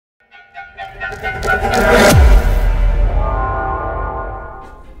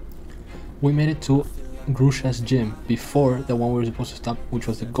We made it to Grusha's gym before the one we were supposed to stop, which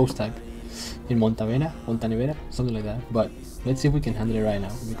was the ghost type in Montanevera, something like that. But let's see if we can handle it right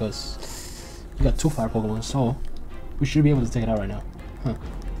now, because we got 2 fire Pokemon, so we should be able to take it out right now. Huh.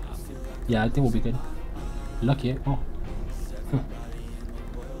 Yeah, I think we'll be good. Lucky, oh.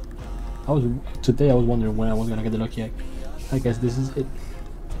 Huh. Today I was wondering when I was gonna get the lucky egg. I guess this is it.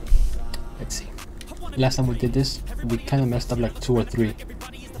 Let's see. Last time we did this, we kind of messed up like 2 or 3.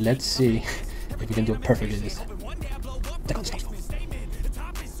 Let's see if we can do it perfectly this time. Take on stuff.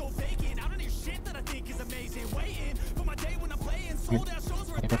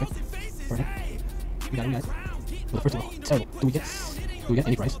 Okay, perfect. Perfect. We got it. Well, first of all, terrible. Do we get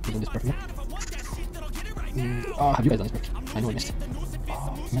any prize for doing this perfectly? Oh, have you guys done this perfect? I know I missed.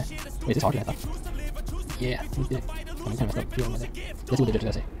 Oh, man. Wait, it's harder than I thought. Yeah, we did it. I'm kind of messed up. Let's see what they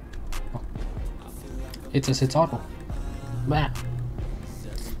did, say. Oh. It says it's auto. Man.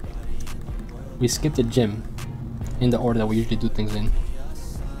 We skipped the gym in the order that we usually do things in.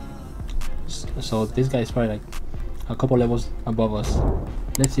 So this guy is probably like a couple levels above us.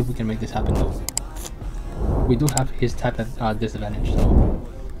 Let's see if we can make this happen though. We do have his type at disadvantage, so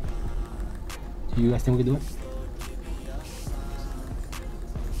do you guys think we can do it?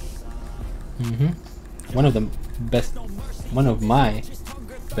 One of my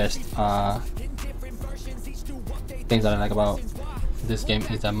best things that I like about this game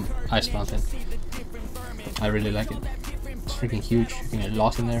is the ice mountain. I really like it. It's freaking huge. You can get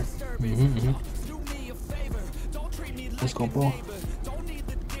lost in there. Let's go, bro.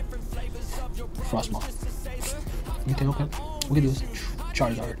 Frostmoth. Okay. We can do this.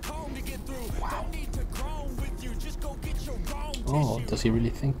 Charizard. Wow. Oh, does he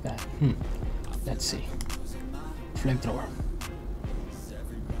really think that? Let's see. Flamethrower.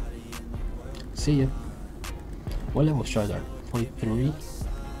 See ya. What level is Charizard? 43?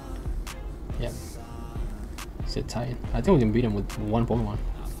 Yep. Sit tight. I think we can beat him with 1 Pokemon.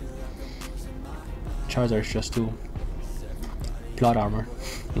 Charizard is just 2. Plot armor.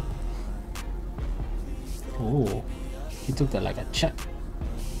 Oh, he took that like a check.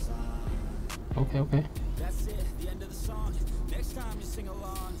 Okay.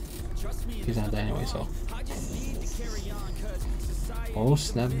 He's not there anyway, so. Oh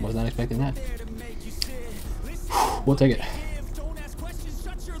snap, was not expecting that. We'll take it.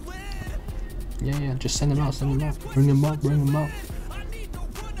 Yeah, just send them out. Bring them up.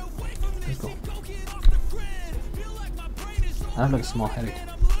 Let's go. I have like a small headache.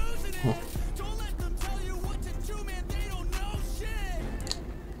 Oh.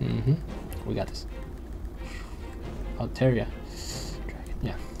 We got this. Altaria. Dragon,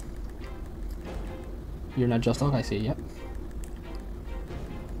 yeah. You're not just dog, I see, yep.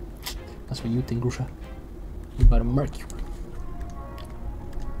 That's what you think, Grusha. We gotta murk you.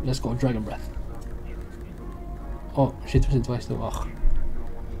 Let's go, Dragon Breath. Oh, she twisted twice too. Oh.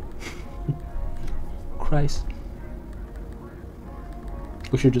 Christ.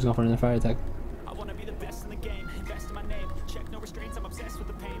 We should just go for another fire attack. I wanna be the best in the game, invest in my name. Check no restraints, I'm obsessed with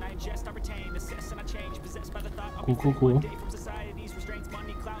the pain. I ingest, I retain, assess and I change, possessed by the thought. Cool.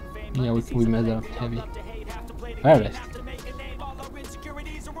 Yeah, we messed that up heavy. Alright.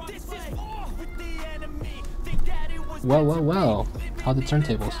 Well. How the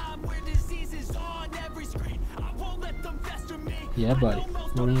turntables? Yeah, buddy.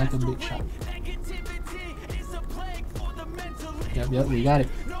 Rolling like a big shot. Yep, we got it.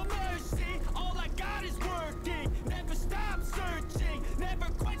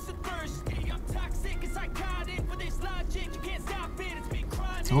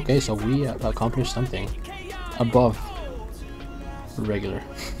 Okay, so we accomplished something above regular.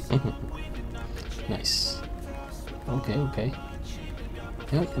 Nice. Okay.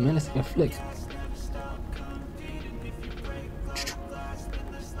 Yep, man, let's take a flick.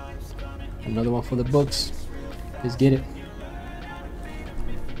 Another one for the books. Let's get it.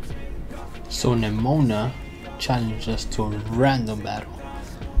 So Nemona challenged us to a random battle.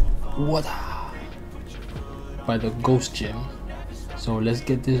 What? By the Ghost Gym. So let's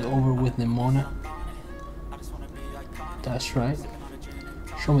get this over with, Nemona. That's right.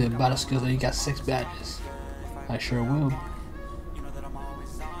 Show me the battle skills that you got 6 badges. I sure will.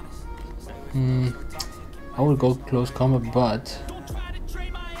 I would go close combat, but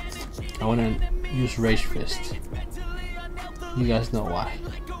I wanna use Rage Fist. You guys know why.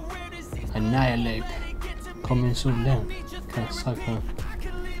 Annihilate. Coming soon then. Kinda suck, huh?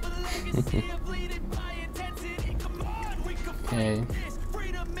 Okay. Fine.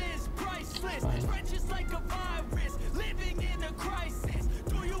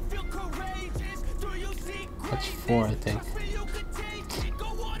 That's 4, I think.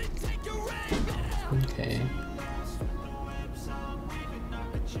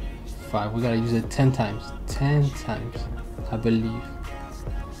 5. We gotta use it 10 times. 10 times, I believe.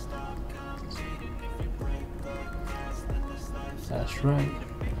 That's right.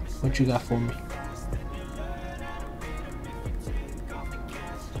 What you got for me?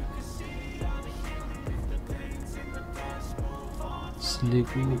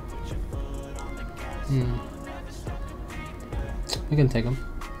 Sliggoo. We can take him.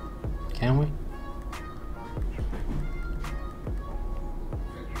 Can we?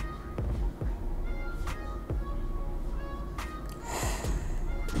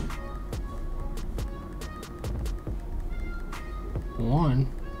 One?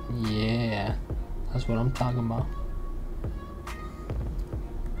 Yeah. That's what I'm talking about.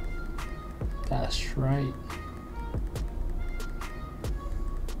 That's right.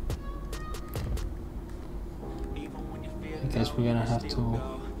 I guess we're gonna have to,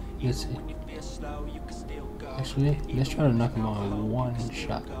 let's see. Actually, let's try to knock him out with one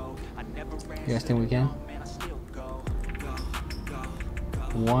shot. You guys think we can?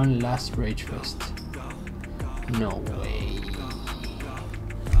 One last Rage Fist. No way.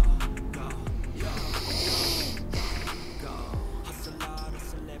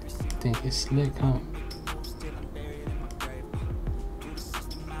 I think it's slick, huh?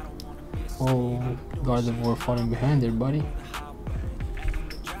 Oh, Gardevoir falling behind there, buddy.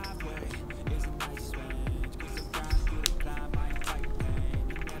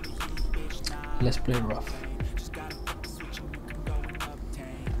 Let's play rough.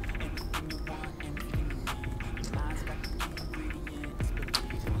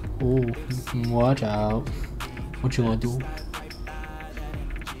 Oh, watch out. What you gonna do?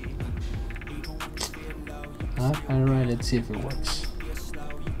 Alright, let's see if it works.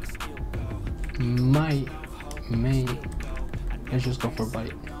 May. Let's just go for a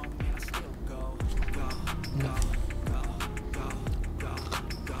bite. Yeah.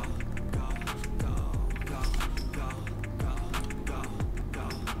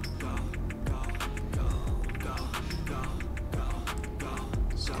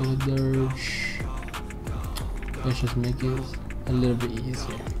 Dirge. Let's just make it a little bit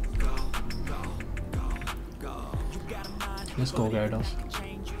easier. Let's go, Gyarados.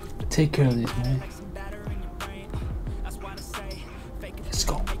 Take care of this, man. Let's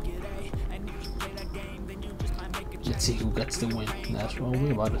go. Let's see who gets the win. That's what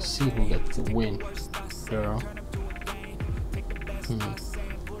we're about to see, who gets the win, girl.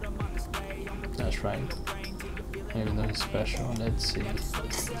 That's right. Even though he's special, let's see.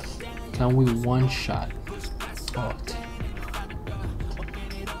 Can we one shot? Oh.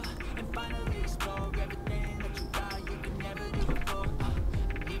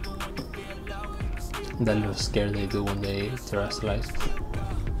 That little scare they do when they terrestrialize.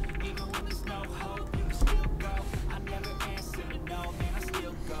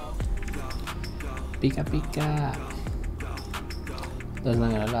 Pika pika. That's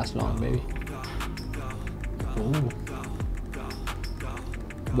not gonna last long, baby. Ooh.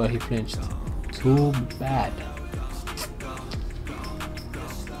 But he flinched. Too bad.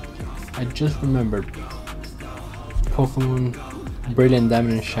 I just remembered Pokemon Brilliant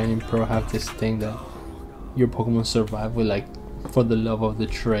Diamond and Shining Pearl have this thing that your Pokemon survive with, like, for the love of the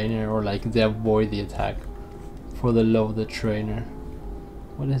trainer, or like they avoid the attack for the love of the trainer.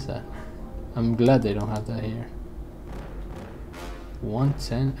 What is that? I'm glad they don't have that here.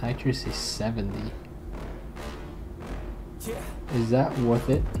 110, accuracy 70. Is that worth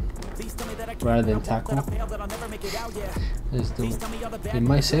it? Rather than tackle? Let's do it. It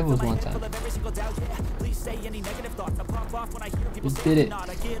might save us one time. We did it.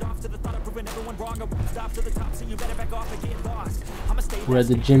 We're at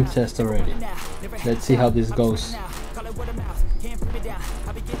the gym test already. Let's see how this goes.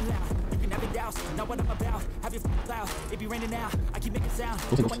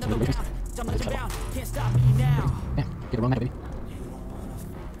 Get it wrong, baby.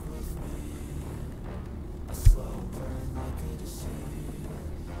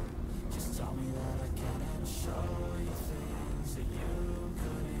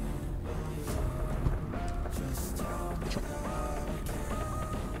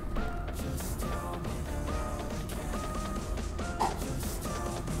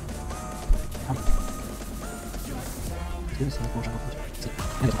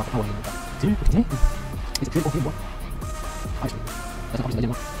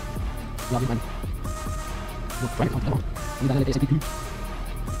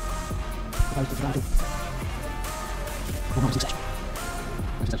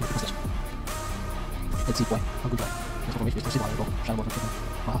 Let's see, boy. How good job. Let's go. Let's see why I go. Shadow ball.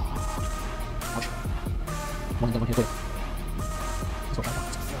 Ouch. One double here. Let's go.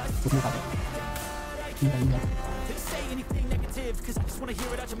 Shadow ball. You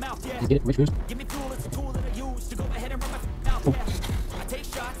get it, rich boost. Oh.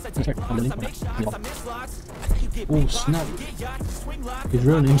 Oh snap. His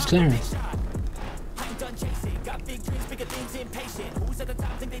real name's Clarence.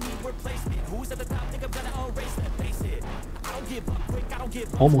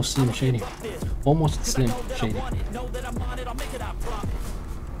 Almost Slim Shady. Almost Slim Shady.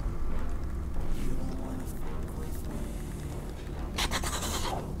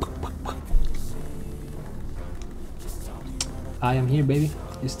 I am here, baby.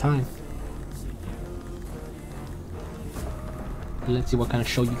 It's time. Let's see what kind of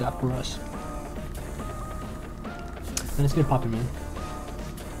show you got for us. And let's get popping, man.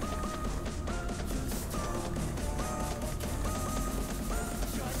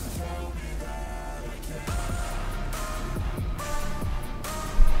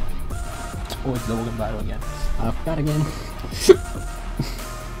 Oh, it's double battle again. I forgot again.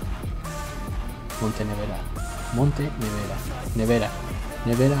 Monte Nevera. Monte Nevera. Nevera.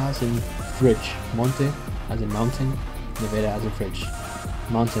 Nevera as in fridge. Monte as in mountain. Nevera as in fridge.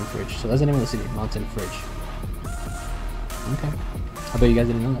 Mountain fridge. So that's the name of the city. Mountain fridge. Okay. I bet you guys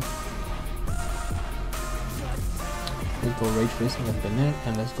didn't know that. Let's go rage facing with the net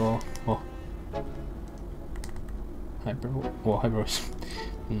and let's go. Oh. Hyper. Oh, hyper.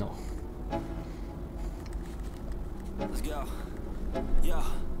 No. Let's go. Yeah.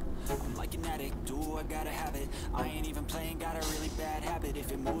 I'm like an addict, do I gotta have it. I ain't even playing, got a really bad habit.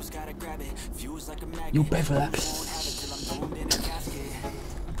 If it moves, gotta grab it. Fuse like a magnet. You pay for that. Won't have it till I'm doomed in a casket.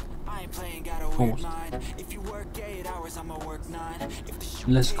 I ain't playing, got a weird mind. If you work 8 hours, I'ma work 9. If the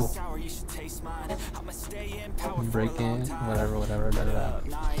shoe Let's go. sour, you should taste mine. I'ma stay in power Break for a long it, time. whatever, blah, blah, blah.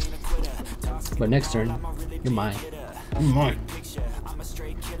 Nah, I ain't a quitter. Tossing But next turn, you're mine. You're mine. I'm a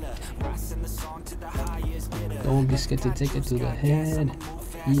straight killer. Rising the song to the highest bidder. Don't be scared to take it to the head.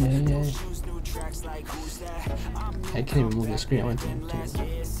 Yeah. I can't even move the screen. I want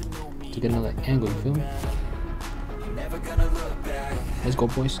to get another angle, you feel me? Let's go,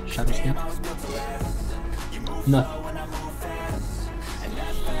 boys. Shadow snap. No.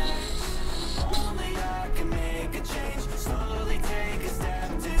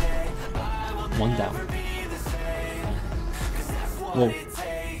 One down. Whoa.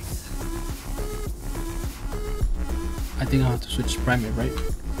 I think I have to switch primate, right?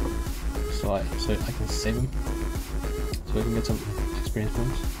 So I can save him. So I can get some experience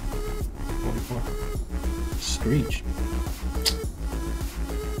points. 44. Screech.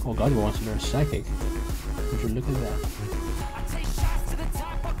 Oh god, he wants to learn psychic. Would you look at that?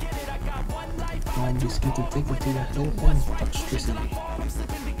 Man, you get to take it to the head and toxicity.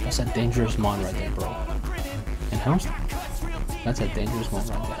 That's a dangerous mon right there, bro. Enhanced? That's a dangerous mon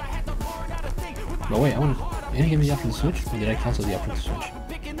right there. But wait, I want to. Did he give me the option to switch? Or did I cancel the option to switch?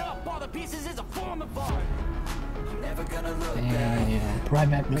 Damn,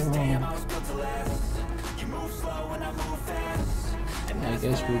 Primac, no. I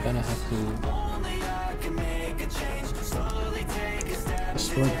guess we're gonna have to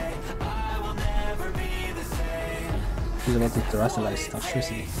destroy it. He's about to terrestrialize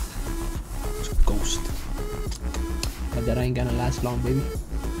toxicity. It's a ghost. But that ain't gonna last long, baby.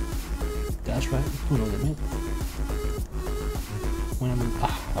 That's right. Who knows it, man? When I'm in,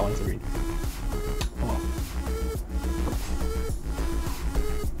 I wanted to read. Oh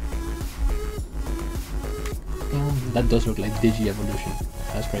well. That does look like Digi evolution.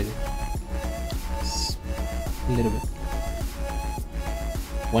 That's crazy. A little bit.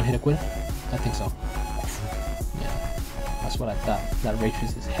 One hit a quitter? I think so. Yeah, that's what I thought. That rage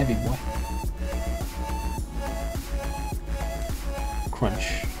fist is heavy, boy.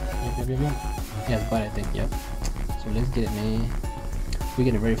 Crunch. Yep. Yeah, but I think, yep. So let's get it, man. We're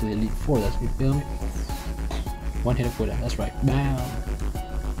getting ready for the Elite Four. That's me, feel me? One hit a quitter. That's right. Bam.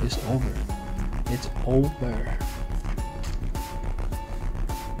 It's over. It's over.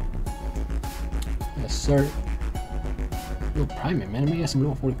 Yes, sir. Yo, Primate, man. Let me get some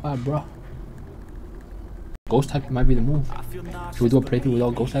level 45, bro. Ghost type might be the move. Should we do a playthrough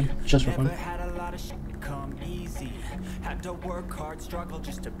without Ghost type just for fun? Had to work hard, struggle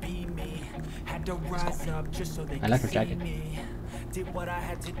just to be me. Had to rise up just so they I like her jacket. Did what I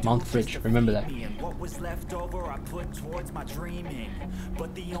had to do. Mount Fridge, remember that. What was left over I put towards my dreaming.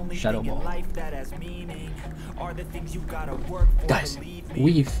 But the only thing in life that has meaning are the things you gotta work for. Guys,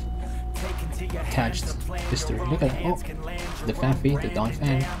 we've catched history. Look at that. Oh, the fan feed, the Dawn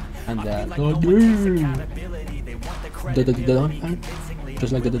fan, and the Dawn fan.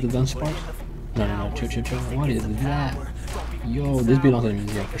 Just like the Dawn sparks. No, chill. What is that? Yo, this belongs in the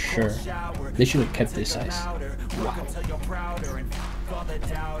museum for sure. They should have kept this size. Wow.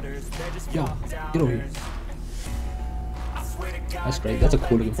 Yo, get over here. That's great. That's a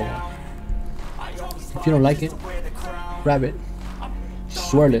cool looking Pokemon. If you don't like it, grab it,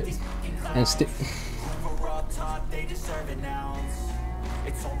 swirl it, and stick.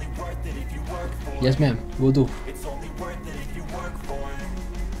 Yes, ma'am. We'll do.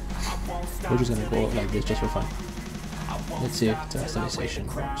 We're just gonna go like this just for fun. Let's see if the customization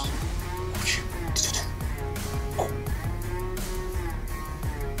works.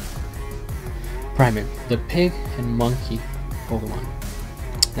 Primer, the pig and monkey Pokemon.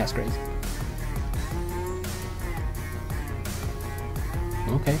 That's great.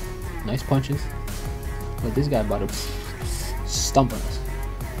 Okay, nice punches. But this guy about to stump on us.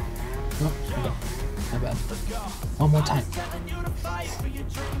 Oh, okay. Not bad. One more time.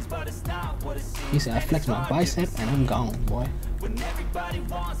 He said, I flex my bicep and I'm gone, boy.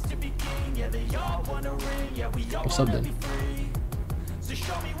 What's up then?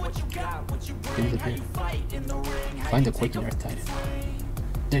 Give me the pin. Find the Quaking Earth Titan.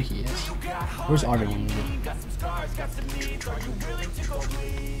 There he is. Where's Arden when you need him?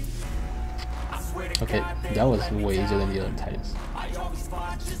 Okay, that was way easier than the other Titans.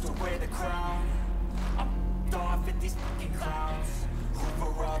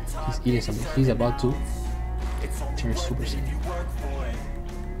 He's eating something. He's about to turn Super Saiyan.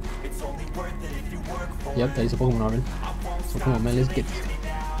 Yep, that is a Pokemon Arden. So come on, man, let's get this guy.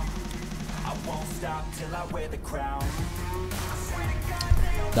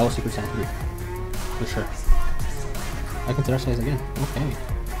 That was Super Saiyan 3. For sure. I can terrestrialize again. Okay.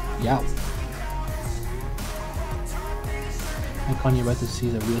 Yeah. I can't wait to see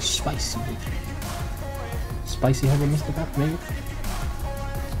the real spicy. Spicy heavy Mr. Cup, maybe?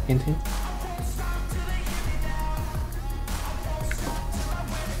 Hint hint.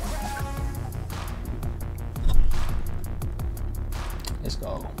 Let's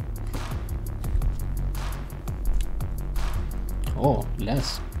go. Oh,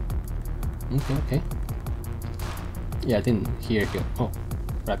 less. Okay. Yeah, I didn't hear him. Oh,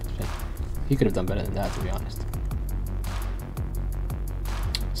 rapid spin. He could have done better than that, to be honest.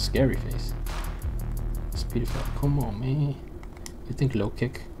 Scary face. Speed fall. Come on, man. You think low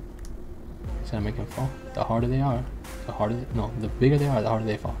kick is gonna make him fall? The harder they are, the bigger they are, the harder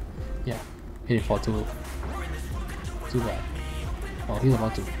they fall. Yeah, he didn't fall too bad. Oh, he's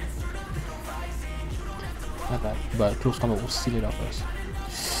about to. Not bad, but close combat will seal it up for us.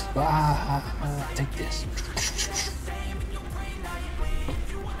 Take this.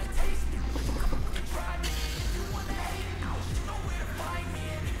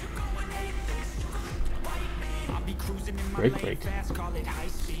 Break. That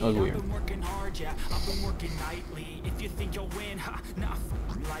was weird.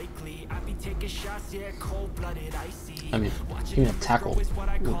 I mean, even a tackle would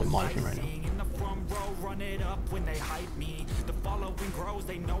demolish him right now.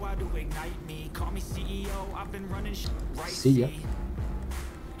 See ya.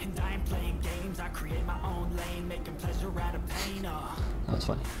 And I am playing games, I create my own lane, making pleasure out of pain. That was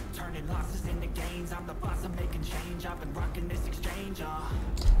funny. Turning losses into gains, I'm the boss, I'm making change, I've been rocking this exchange.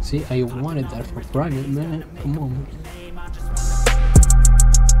 See, I wanted that for Private, man. Come on.